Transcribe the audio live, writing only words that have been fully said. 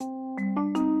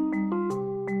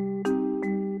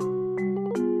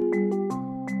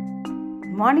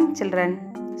Morning children,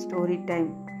 story time.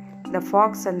 The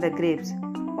Fox and the Grapes.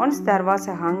 Once there was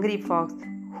a hungry fox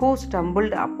who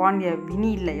stumbled upon a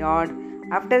vineyard.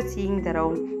 After seeing the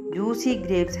round, juicy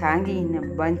grapes hanging in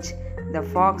a bunch, the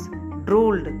fox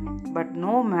drooled, but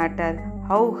no matter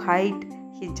how high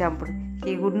he jumped,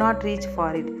 he could not reach for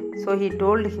it. So he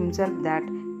told himself that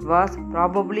it was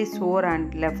probably sore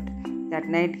and left. That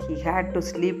night he had to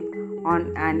sleep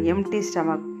on an empty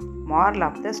stomach. Moral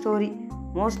of the story: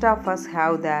 most of us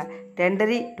have the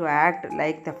tendency to act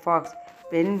like the fox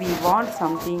when we want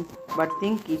something but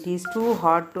think it is too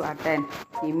hard to attain.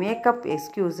 We make up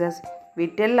excuses. We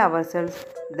tell ourselves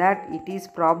that it is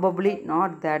probably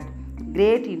not that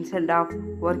great instead of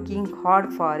working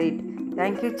hard for it.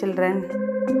 Thank you, children.